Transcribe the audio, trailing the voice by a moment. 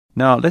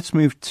Now, let's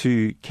move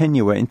to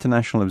Kenya, where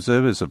international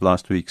observers of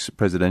last week's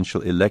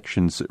presidential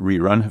elections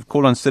rerun have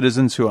called on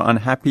citizens who are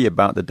unhappy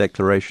about the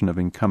declaration of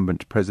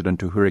incumbent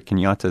President Uhuru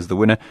Kenyatta as the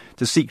winner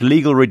to seek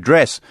legal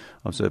redress.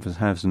 Observers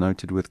have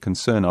noted with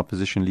concern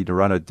opposition leader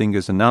Raila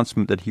Odinga's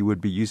announcement that he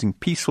would be using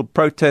peaceful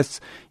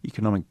protests,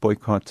 economic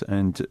boycott,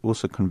 and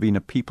also convene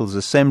a people's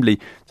assembly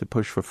to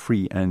push for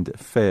free and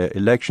fair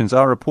elections.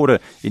 Our reporter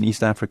in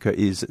East Africa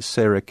is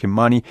Sarah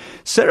Kimani.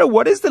 Sarah,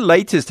 what is the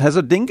latest? Has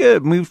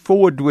Odinga moved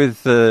forward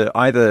with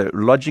either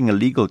lodging a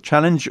legal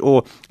challenge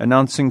or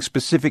announcing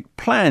specific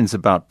plans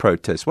about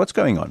protests? What's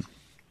going on?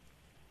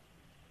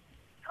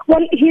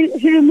 Well,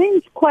 he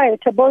remains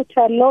quiet about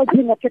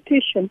lodging a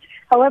petition.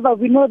 However,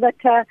 we know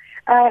that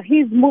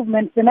his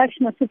movement, the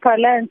National Super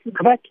Alliance, is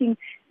backing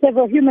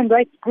several human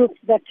rights groups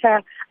that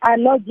are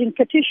lodging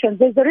petitions.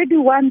 There's already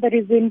one that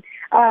is in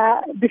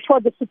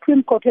before the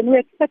Supreme Court, and we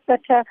expect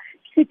that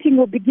sitting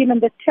will begin on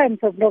the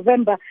 10th of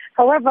November.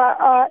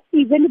 However,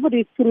 if anybody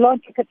is to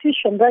launch a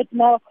petition right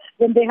now,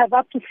 then they have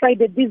up to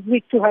Friday this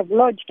week to have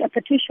lodged a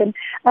petition.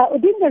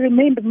 Odinga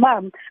remained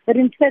mum, but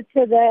instead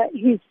said that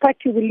his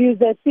party will use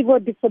civil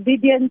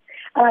disobedience,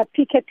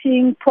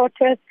 picketing,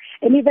 protests,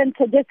 and even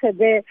suggested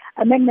the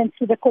amendments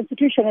to the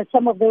Constitution as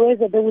some of the ways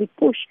that they will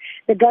push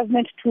the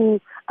government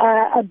to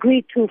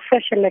agree to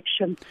fresh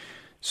elections.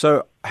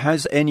 So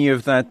has any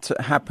of that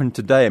happened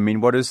today? I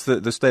mean, what is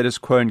the status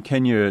quo in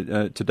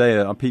Kenya today?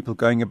 Are people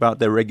going about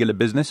their regular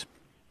business?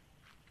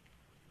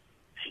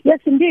 Yes,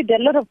 indeed.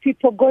 A lot of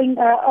people going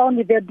on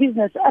with their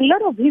business. A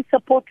lot of his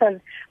supporters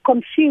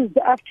confused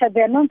after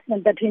the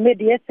announcement that he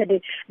made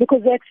yesterday,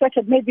 because they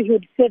expected maybe he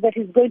would say that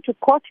he's going to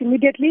court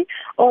immediately,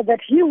 or that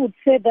he would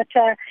say that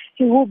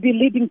he will be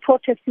leading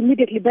protests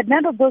immediately. But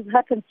none of those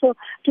happened. So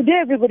today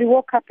everybody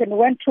woke up and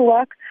went to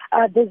work.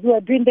 Those who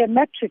are doing their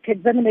metric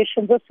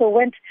examinations also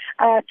went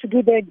to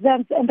do their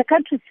exams. And the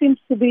country seems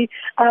to be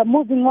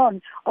moving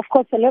on. Of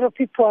course, a lot of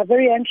people are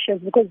very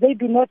anxious because they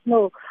do not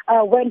know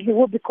when he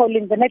will be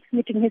calling the next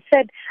meeting. He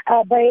said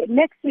by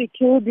next week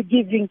he will be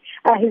giving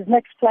his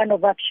next plan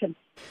of action.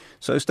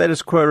 So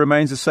status quo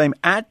remains the same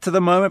at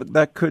the moment.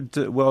 That could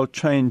well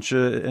change.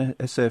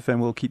 SAFM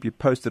will keep you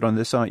posted on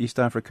this. Our East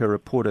Africa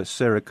reporter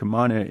Sarah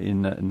Kimani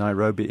in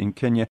Nairobi in Kenya.